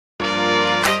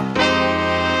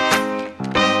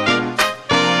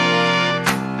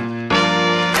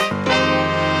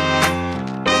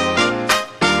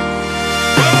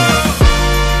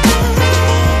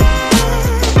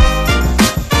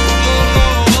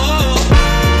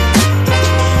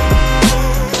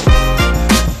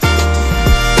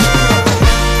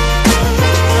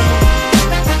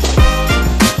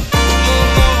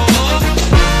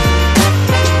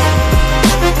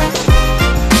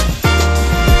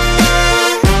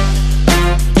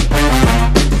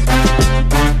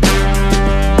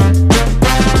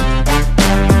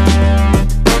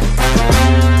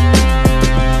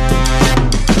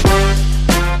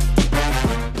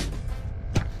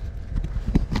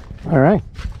All right.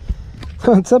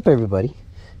 What's up, everybody?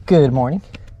 Good morning.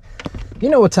 You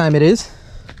know what time it is.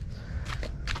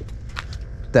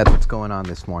 That's what's going on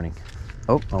this morning.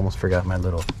 Oh, almost forgot my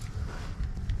little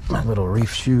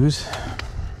reef shoes.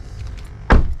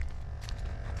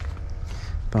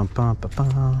 Bum, bum, ba,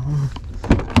 bum.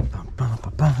 Bum, bum,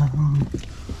 ba, bum.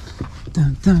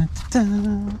 Dun, dun,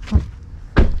 dun, dun.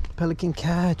 Pelican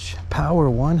Catch Power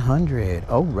 100.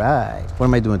 All right. What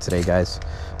am I doing today, guys?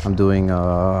 I'm doing,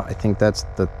 I think that's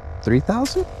the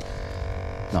 3000?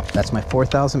 No, that's my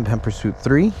 4000 Penn Pursuit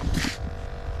 3.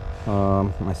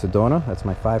 My Sedona, that's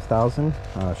my 5000.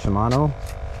 Shimano,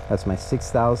 that's my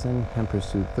 6000 Penn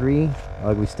Pursuit 3.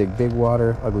 Ugly Stik Big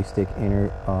Water, Ugly Stik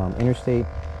Interstate.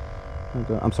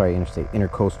 I'm sorry, Interstate,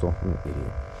 Intercoastal. I'm an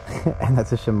idiot. And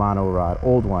that's a Shimano rod,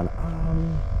 old one.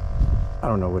 I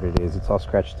don't know what it is. It's all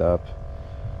scratched up.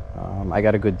 I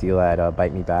got a good deal at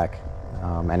Bite Me Back,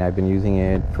 and I've been using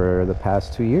it for the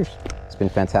past 2 years. It's been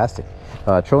fantastic.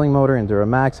 Trolling motor Enduro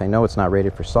Max. I know it's not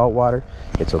rated for salt water.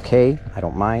 It's okay. I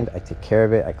don't mind. I take care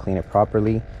of it. I clean it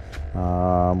properly.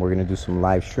 We're gonna do some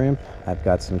live shrimp. I've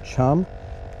got some chum,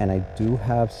 and I do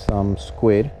have some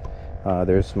squid.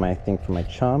 There's my thing for my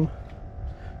chum.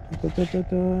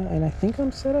 And I think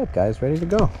I'm set up, guys. Ready to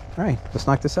go. All right, let's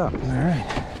knock this out. All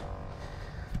right.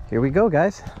 Here we go,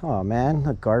 guys. Oh man,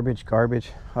 the garbage.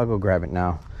 I'll go grab it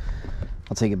now.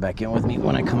 I'll take it back in with me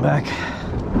when I come back.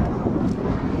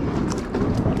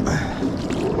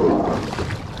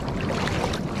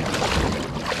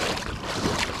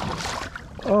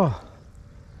 Oh,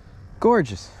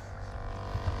 gorgeous.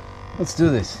 Let's do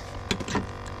this.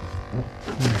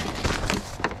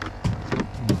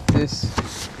 Get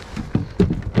this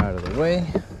out of the way.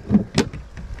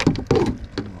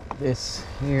 This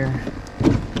here.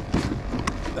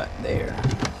 That there.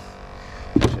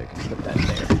 Actually, I can put that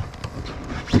there.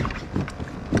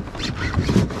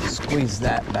 Squeeze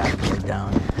that back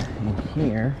down in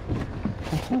here.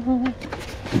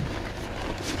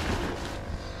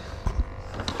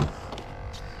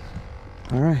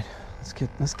 All right,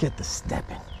 let's get the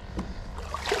stepping.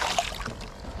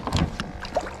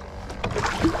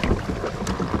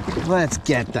 Let's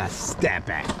get the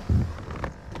stepping.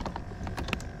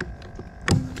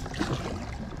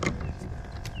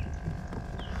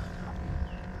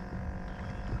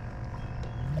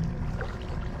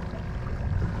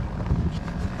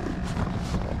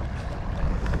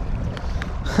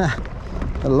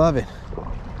 I love it.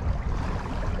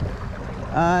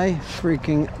 I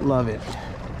freaking love it.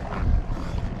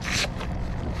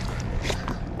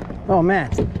 Oh man,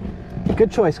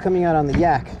 good choice coming out on the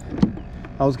yak.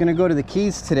 I was gonna go to the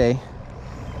Keys today,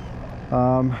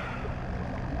 but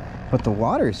the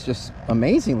water is just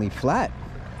amazingly flat.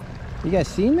 You guys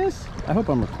seen this? I hope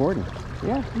I'm recording.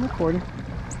 Yeah, I'm recording.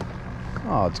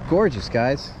 Oh, it's gorgeous,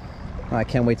 guys. Oh, I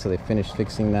can't wait till they finish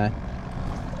fixing that.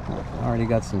 I already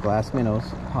got some glass minnows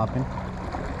popping.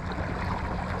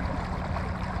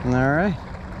 All right.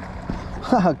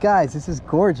 Oh, guys, this is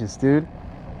gorgeous, dude.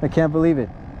 I can't believe it.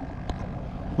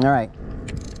 All right.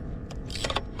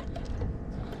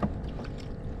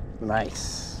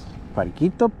 Nice.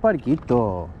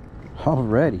 Pariquito.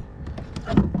 Already.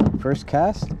 First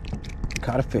cast,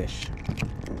 caught a fish.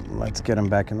 Let's get him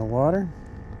back in the water.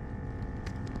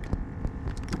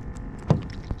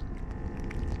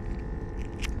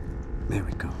 There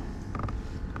we go.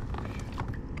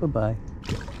 Bye-bye.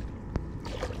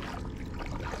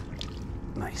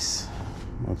 Nice.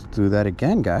 Let's do that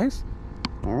again, guys.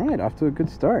 All right, off to a good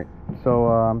start.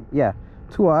 So, yeah,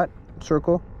 2-aught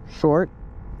circle, short,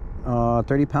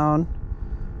 30-pound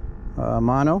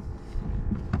mono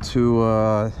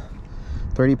to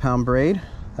 30-pound braid.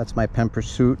 That's my Penn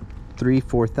Pursuit 3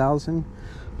 4000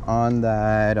 on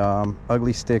that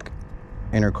Ugly Stik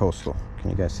Intercoastal. Can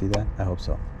you guys see that? I hope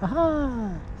so.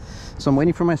 Aha! So I'm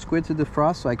waiting for my squid to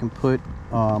defrost so I can put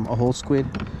a whole squid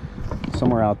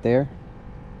somewhere out there.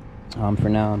 For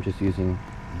now, I'm just using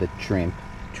the shrimp.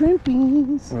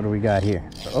 Shrimpies. What do we got here?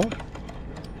 Oh,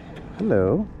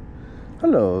 hello.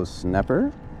 Hello,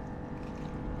 snapper.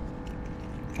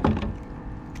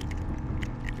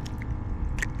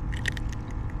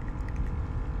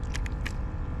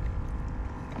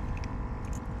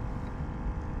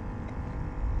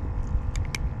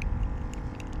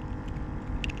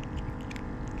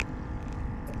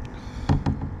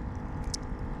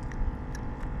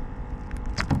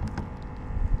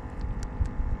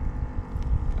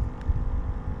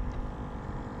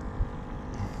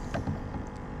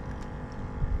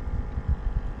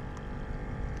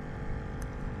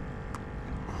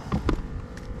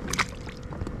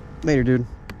 Later, dude.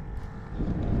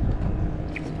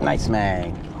 Nice,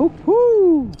 man.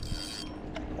 Hoo-hoo.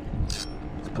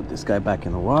 Put this guy back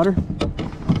in the water.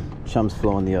 Chum's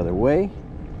flowing the other way.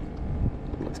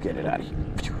 Let's get it out of here.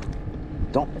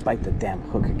 Don't bite the damn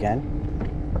hook again.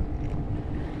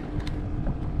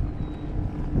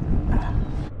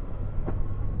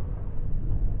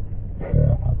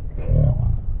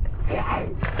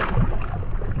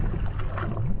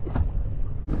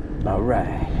 All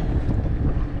right.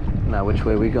 Now which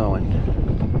way we going?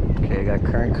 Okay, I got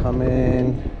current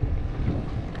coming.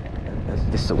 That's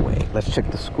this way. Let's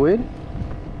check the squid.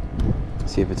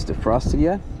 See if it's defrosted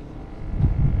yet.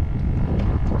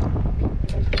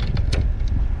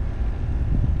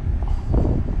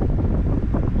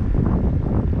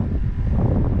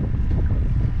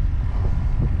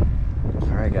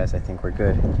 All right, guys, I think we're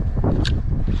good.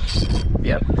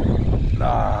 Yep.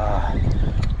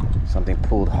 Something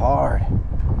pulled hard.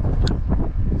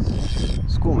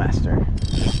 Schoolmaster.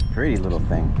 Pretty little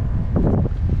thing.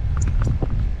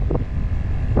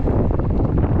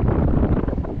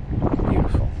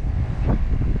 Beautiful.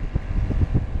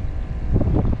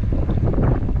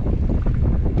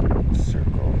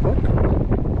 Circle hook.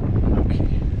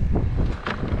 Okay.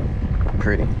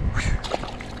 Pretty.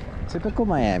 Typical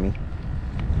Miami.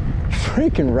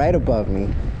 Freaking right above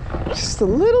me. Just a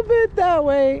little bit that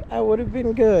way, I would have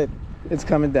been good. It's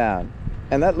coming down.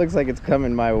 And that looks like it's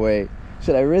coming my way.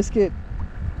 Should I risk it?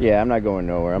 Yeah, I'm not going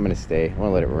nowhere. I'm gonna stay. I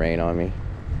wanna let it rain on me.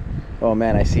 Oh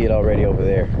man, I see it already over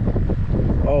there.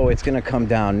 Oh, it's gonna come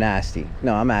down nasty.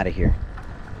 No, I'm out of here.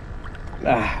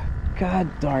 Ah, God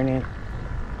darn it.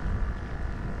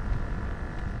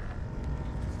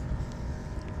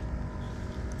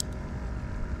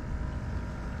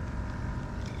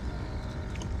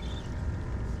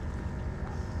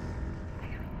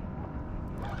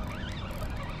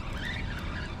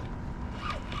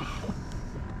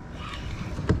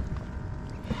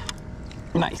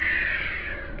 Nice.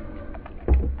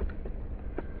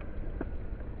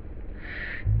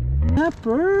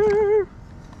 Snapper.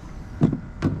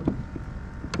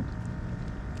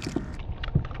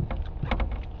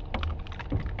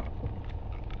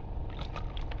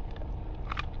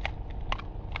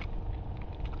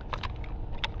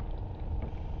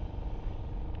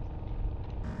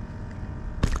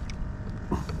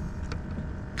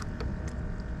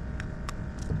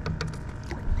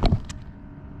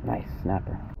 Nice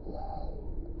snapper.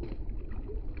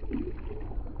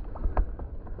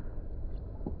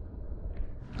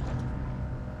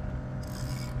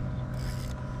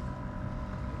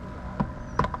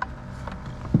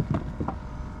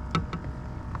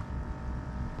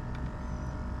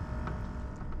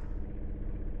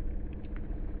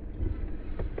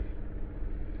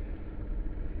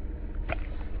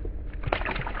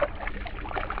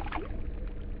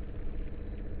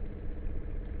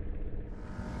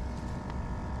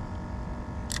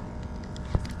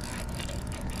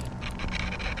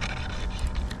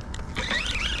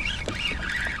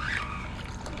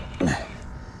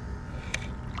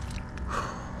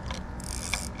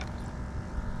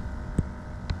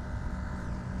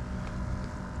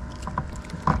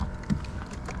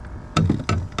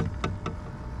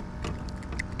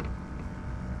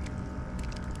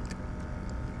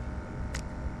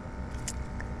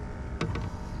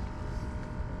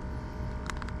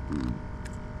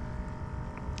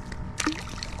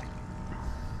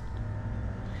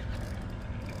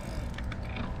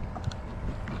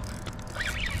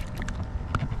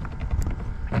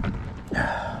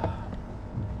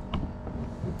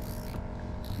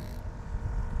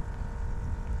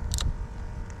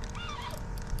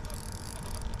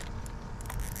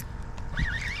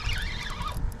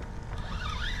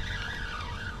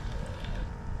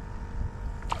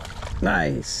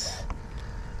 Nice.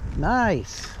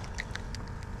 Nice.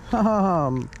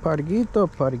 Parguito,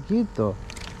 parguito.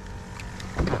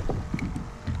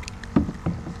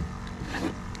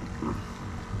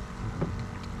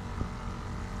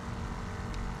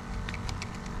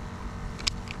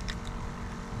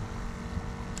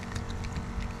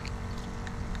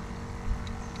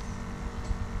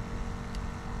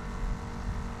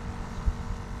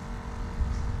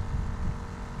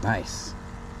 Nice.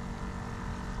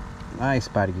 Nice,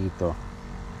 parguito.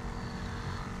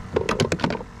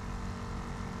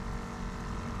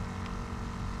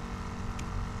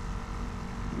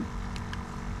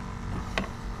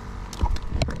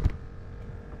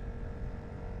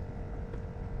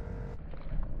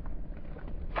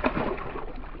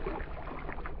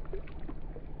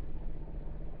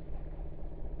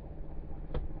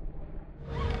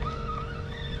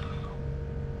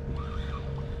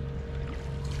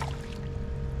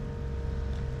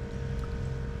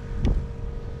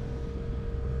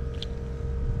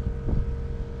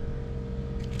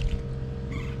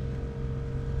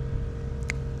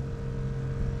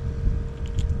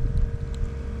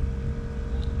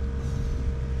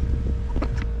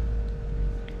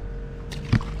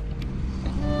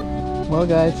 Well,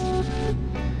 guys,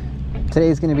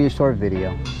 today's gonna be a short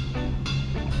video.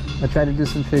 I tried to do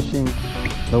some fishing.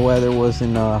 The weather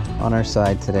wasn't on our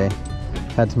side today.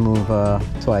 Had to move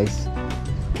twice.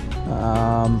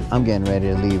 I'm getting ready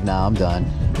to leave now. I'm done.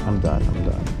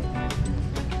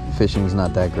 Fishing's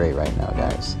not that great right now,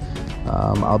 guys.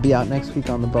 I'll be out next week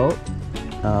on the boat.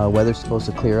 Weather's supposed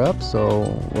to clear up, so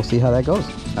we'll see how that goes.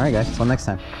 All right, guys, until next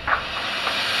time.